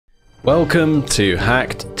Welcome to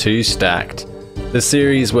Hacked to Stacked, the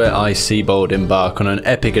series where I, cBold, embark on an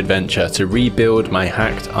epic adventure to rebuild my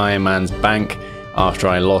hacked Ironman's bank after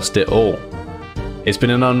I lost it all. It's been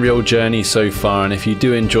an unreal journey so far, and if you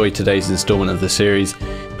do enjoy today's installment of the series,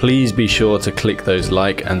 please be sure to click those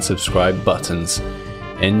like and subscribe buttons.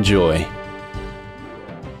 Enjoy.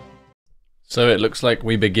 So it looks like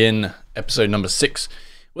we begin episode number 6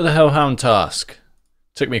 with a Hellhound task.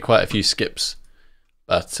 Took me quite a few skips,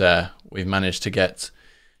 but we've managed to get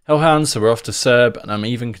Hellhounds, so we're off to Serb, and I'm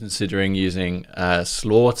even considering using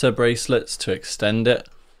slaughter bracelets to extend it.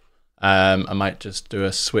 I might just do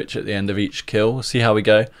a switch at the end of each kill. We'll see how we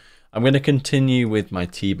go. I'm going to continue with my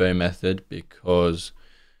T-bow method because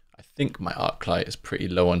I think my Arclight is pretty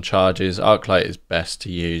low on charges. Arclight is best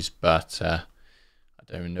to use, but I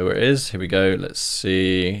don't even know where it is. Here we go. Let's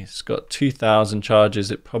see. It's got 2,000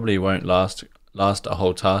 charges. It probably won't last a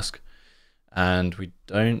whole task. And we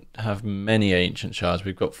don't have many ancient shards.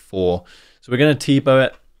 We've got 4. So we're going to T-bow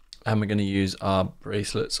it, and we're going to use our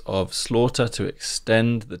bracelets of slaughter to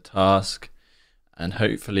extend the task and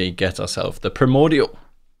hopefully get ourselves the primordial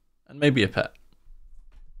and maybe a pet.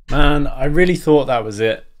 Man, I really thought that was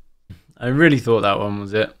it. I really thought that one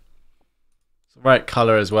was it. It's the right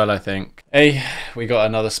color as well, I think. Hey, we got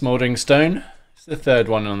another smoldering stone. It's the 3rd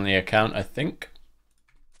one on the account, I think.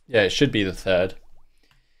 Yeah, it should be the 3rd.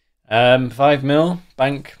 5 mil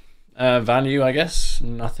bank value, I guess.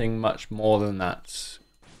 Nothing much more than that.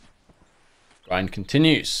 Grind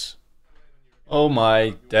continues. Oh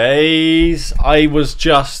my days. I was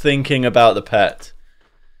just thinking about the pet.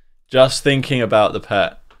 Just thinking about the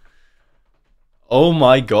pet. Oh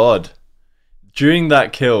my god. During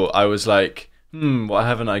that kill, I was like, what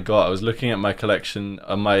haven't I got? I was looking at my collection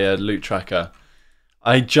on my loot tracker.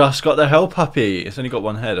 I just got the Hell Puppy. It's only got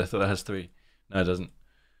 1 head. I thought it has 3. No, it doesn't.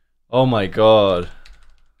 Oh my god.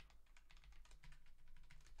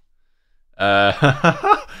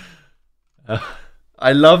 I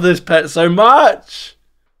love this pet so much.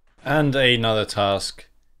 And another task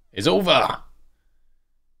is over.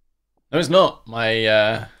 No, it's not.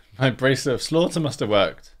 My bracelet of slaughter must have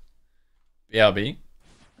worked. BRB.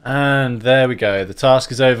 And there we go. The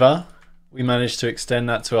task is over. We managed to extend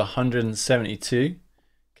that to 172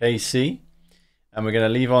 KC. And we're going to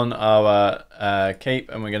leave on our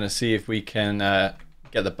cape, and we're going to see if we can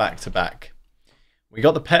get the back-to-back. We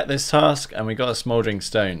got the pet this task, and we got a smoldering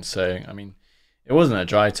stone. So, I mean, it wasn't a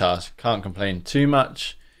dry task. Can't complain too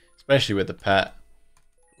much, especially with the pet.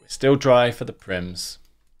 We're still dry for the prims.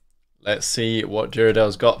 Let's see what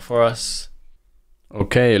Duradell's got for us.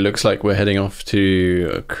 Okay, it looks like we're heading off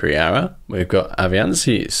to Kriara. We've got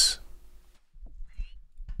Aviances.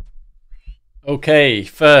 Okay,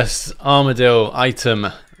 first Armadillo item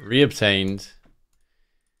reobtained.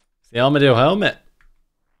 It's the Armadillo helmet.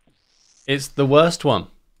 It's the worst one,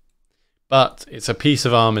 but it's a piece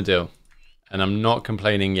of Armadillo, and I'm not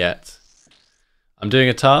complaining yet. I'm doing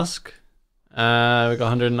a task. We've got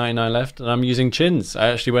 199 left, and I'm using chins. I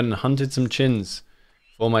actually went and hunted some chins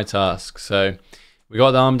for my task, so we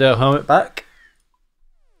got the Armadillo helmet back.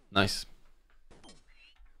 Nice.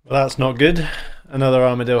 Well, that's not good. Another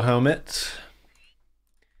Armadillo helmet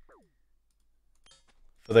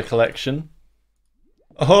for the collection.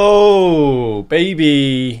 Oh,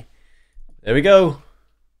 baby. There we go.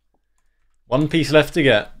 1 piece left to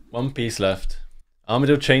get. 1 piece left.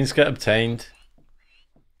 Armadillo chain skirt obtained.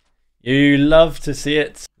 You love to see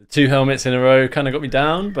it. The 2 helmets in a row kind of got me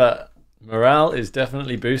down, but morale is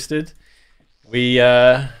definitely boosted. We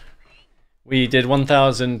did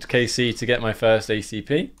 1000 KC to get my first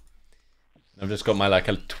ACP. I've just got my like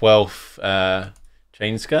a 12th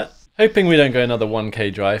chain skirt. Hoping we don't go another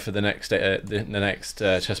 1k dry for the next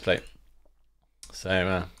chest plate.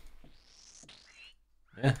 So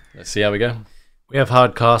yeah, let's see how we go. We have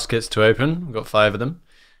hard caskets to open. We've got 5 of them,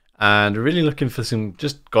 and we're really looking for some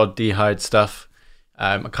just god d'hide stuff.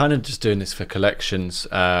 I'm kind of just doing this for collections.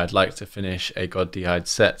 I'd like to finish a god d'hide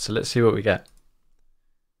set, so let's see what we get.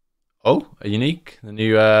 Oh, a unique, the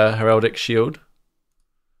new heraldic shield.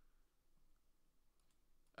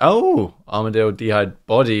 Oh, Armadillo d'hide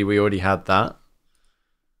body, we already had that.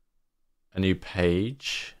 A new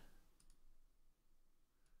page.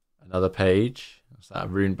 Another page. What's that? A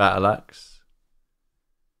rune battle axe.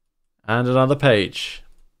 And another page.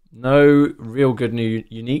 No real good new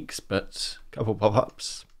uniques, but a couple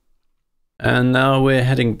pop-ups. And now we're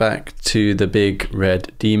heading back to the big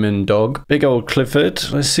red demon dog. Big old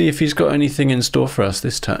Clifford. Let's see if he's got anything in store for us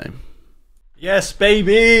this time. Yes,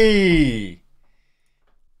 baby!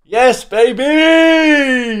 Yes,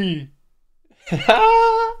 baby!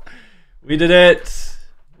 We did it!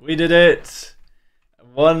 We did it!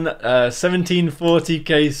 1740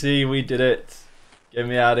 KC. We did it. Get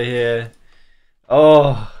me out of here.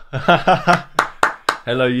 Oh.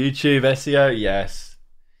 Hello YouTube SEO. Yes.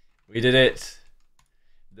 We did it.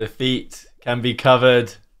 The feet can be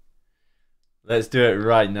covered. Let's do it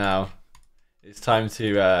right now. It's time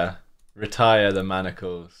to retire the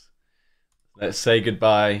manacles. Let's say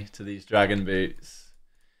goodbye to these dragon boots.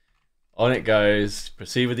 On it goes.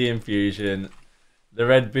 Proceed with the infusion. The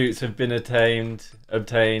red boots have been obtained.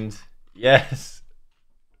 Yes.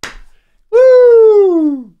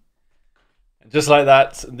 Woo! And just like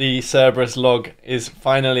that, the Cerberus log is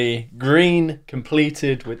finally green,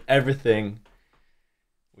 completed with everything.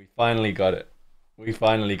 We finally got it. We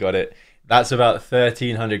finally got it. That's about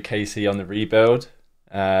 1300 KC on the rebuild.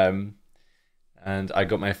 And I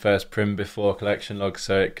got my first Prim Before collection log,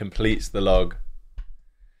 so it completes the log.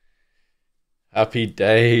 Happy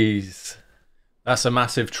days. That's a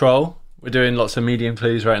massive troll. We're doing lots of medium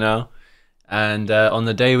clues right now. And on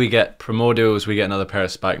the day we get primordials, we get another pair of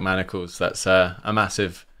spike manacles. That's a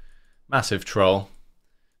massive, massive troll.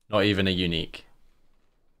 Not even a unique.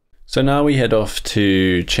 So now we head off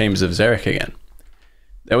to Chambers of Xeric again.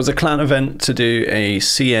 There was a clan event to do a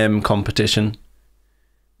CM competition.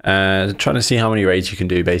 Trying to see how many raids you can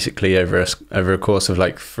do basically over a course of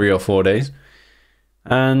like 3 or 4 days.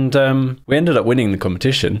 And we ended up winning the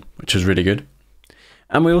competition, which was really good.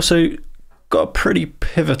 And we also got a pretty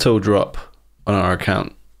pivotal drop on our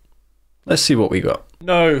account. Let's see what we got.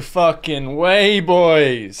 No fucking way,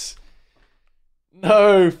 boys.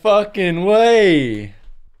 No fucking way.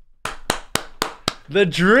 The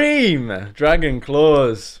dream. Dragon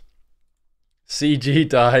claws. CG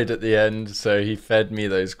died at the end, so he fed me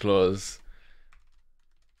those claws.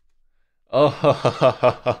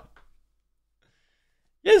 Oh,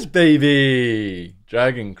 yes, baby.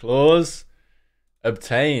 Dragon claws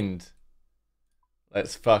obtained.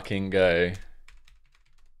 Let's fucking go.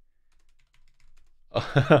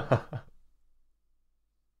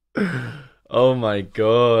 Oh my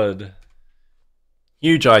god.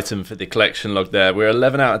 Huge item for the collection log there. We're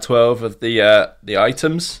 11 out of 12 of the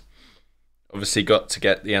items. Obviously got to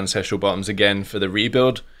get the ancestral bottoms again for the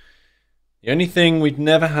rebuild. The only thing we'd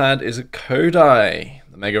never had is a Kodai,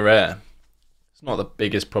 the mega rare. It's not the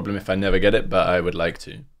biggest problem if I never get it, but I would like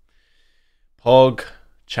to. Pog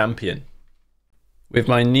champion. With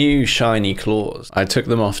my new shiny claws, I took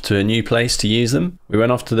them off to a new place to use them. We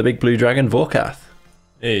went off to the big blue dragon, Vorkath.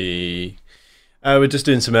 Hey. We're just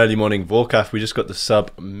doing some early morning Vorkath. We just got the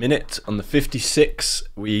sub minute on the 56.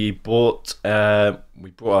 We brought our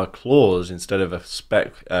claws instead of a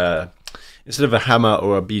hammer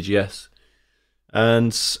or a BGS.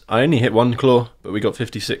 And I only hit 1 claw, but we got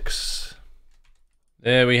 56.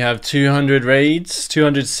 There we have 200 raids,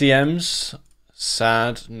 200 CMs.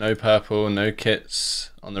 Sad, no purple, no kits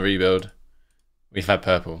on the rebuild. We've had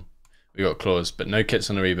purple. We got claws, but no kits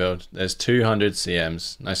on the rebuild. There's 200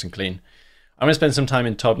 CMs, nice and clean. I'm going to spend some time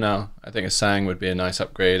in Tob now. I think a Sang would be a nice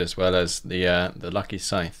upgrade, as well as the Lucky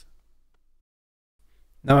Scythe.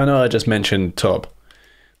 Now I know I just mentioned Tob.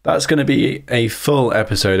 That's going to be a full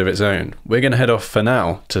episode of its own. We're going to head off for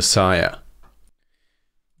now to Sire.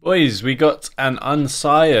 Boys, we got an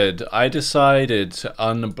unsired. I decided to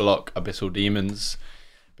unblock Abyssal Demons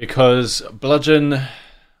because Bludgeon,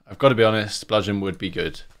 I've got to be honest, Bludgeon would be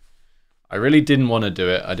good. I really didn't want to do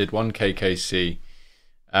it. I did 1 KKC.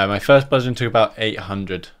 My first Bludgeon took about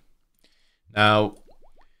 800. Now,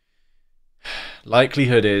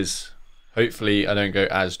 likelihood is, hopefully I don't go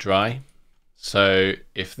as dry. So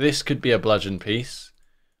if this could be a Bludgeon piece,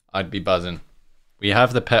 I'd be buzzing. We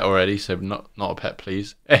have the pet already, so not a pet,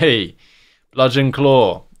 please. Hey, Bludgeon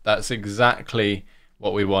Claw. That's exactly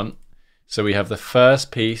what we want. So we have the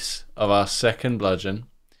first piece of our second Bludgeon.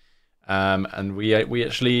 And we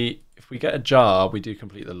actually, if we get a jar, we do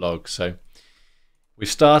complete the log. So we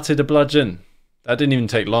started a Bludgeon. That didn't even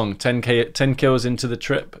take long. 10 kills into the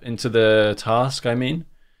trip, into the task, I mean.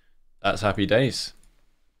 That's happy days.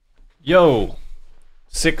 Yo!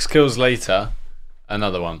 6 kills later,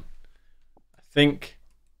 another one. I think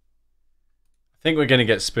we're going to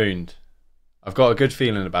get spooned. I've got a good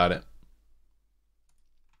feeling about it.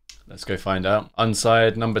 Let's go find out.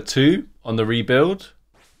 Unsired number 2 on the rebuild.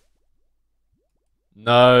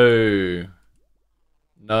 No.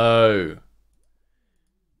 No.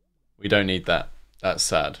 We don't need that. That's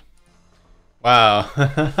sad. Wow.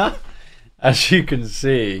 As you can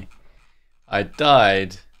see, I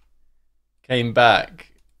died, came back,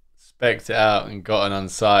 spec'd it out and got an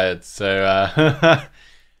unsired. So a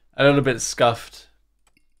little bit scuffed.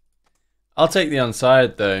 I'll take the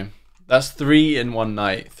unsired though. That's 3 in one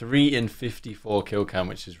night. 3 in 54 kill cam,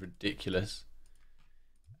 which is ridiculous.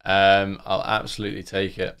 I'll absolutely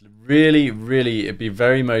take it. Really, really, it'd be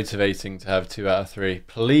very motivating to have 2 out of 3.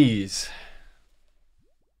 Please.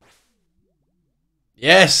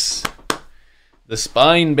 Yes! The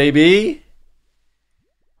spine, baby!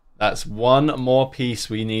 That's one more piece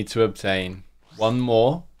we need to obtain. One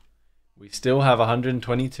more. We still have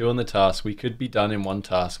 122 on the task. We could be done in one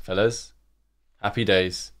task, fellas. Happy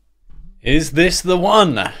days. Is this the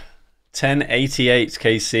one? 1088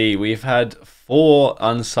 KC. We've had 4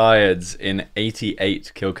 unsireds in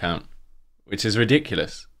 88 kill count, which is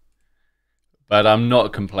ridiculous. But I'm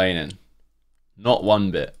not complaining. Not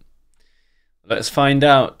one bit. Let's find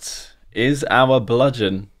out. Is our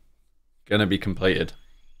bludgeon gonna be completed?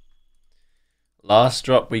 Last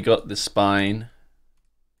drop we got the spine.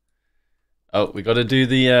 Oh, we gotta do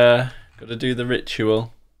the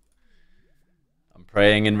ritual. I'm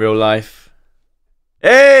praying in real life.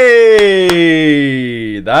 Hey!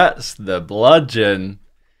 That's the bludgeon.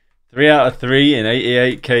 3 out of 3 in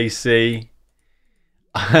 88 KC.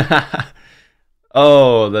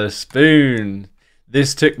 Oh, the spoon.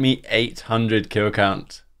 This took me 800 kill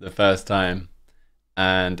count the first time.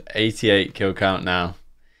 And 88 kill count now.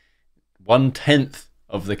 1/10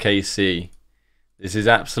 of the KC. This is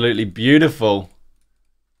absolutely beautiful.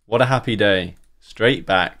 What a happy day. Straight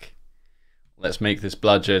back. Let's make this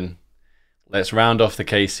bludgeon. Let's round off the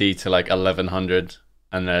KC to like 1100.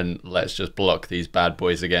 And then let's just block these bad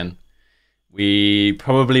boys again. We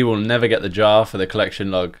probably will never get the jar for the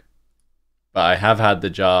collection log. But I have had the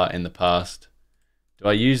jar in the past. Do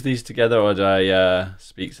I use these together or do I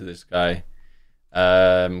speak to this guy?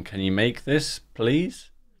 Can you make this,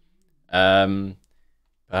 please?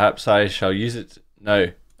 Perhaps I shall use it.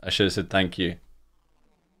 No, I should have said thank you.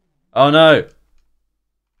 Oh no!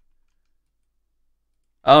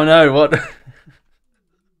 Oh no, what?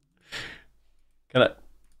 Can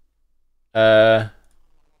I...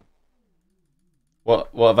 What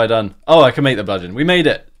have I done? Oh, I can make the bludgeon. We made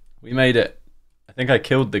it! We made it. I think I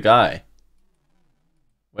killed the guy.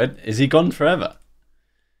 Where is he gone forever?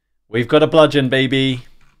 We've got a bludgeon, baby.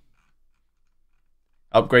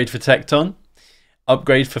 Upgrade for Tecton.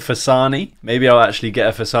 Upgrade for Fasani. Maybe I'll actually get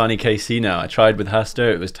a Fasani KC now. I tried with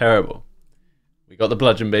Haster. It was terrible. We got the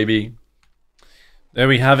bludgeon, baby. There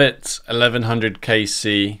we have it. 1100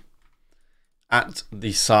 KC at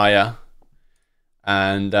the Sire.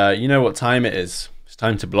 And you know what time it is. It's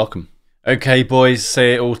time to block them. Okay, boys.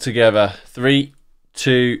 Say it all together. 3,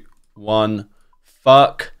 2, 1.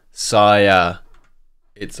 Fuck Sire.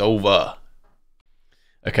 It's over.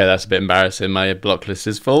 Okay, that's a bit embarrassing. My block list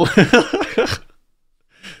is full.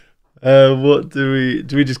 What do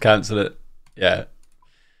we just cancel it? Yeah.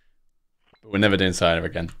 But we're never doing Sire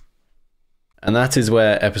again. And that is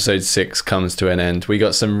where episode 6 comes to an end. We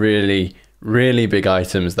got some really, really big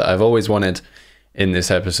items that I've always wanted in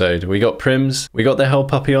this episode. We got Prims, we got the Hell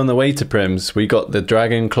Puppy on the way to Prims, we got the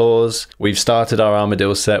Dragon Claws, we've started our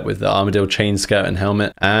Armadillo set with the Armadillo Chain Scout and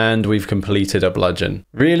helmet, and we've completed a bludgeon.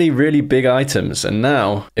 Really, really big items, and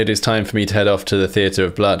now it is time for me to head off to the Theatre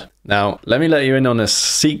of Blood. Now, let me let you in on a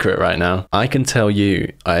secret right now. I can tell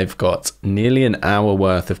you I've got nearly an hour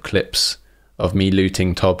worth of clips of me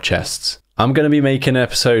looting top chests. I'm going to be making an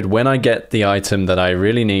episode when I get the item that I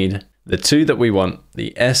really need. The 2 that we want,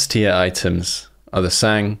 the S tier items, are the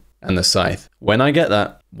Sang and the Scythe. When I get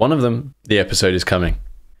that, one of them, the episode is coming.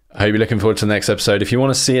 I hope you're looking forward to the next episode. If you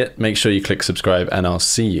want to see it, make sure you click subscribe and I'll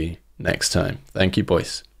see you next time. Thank you,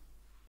 boys.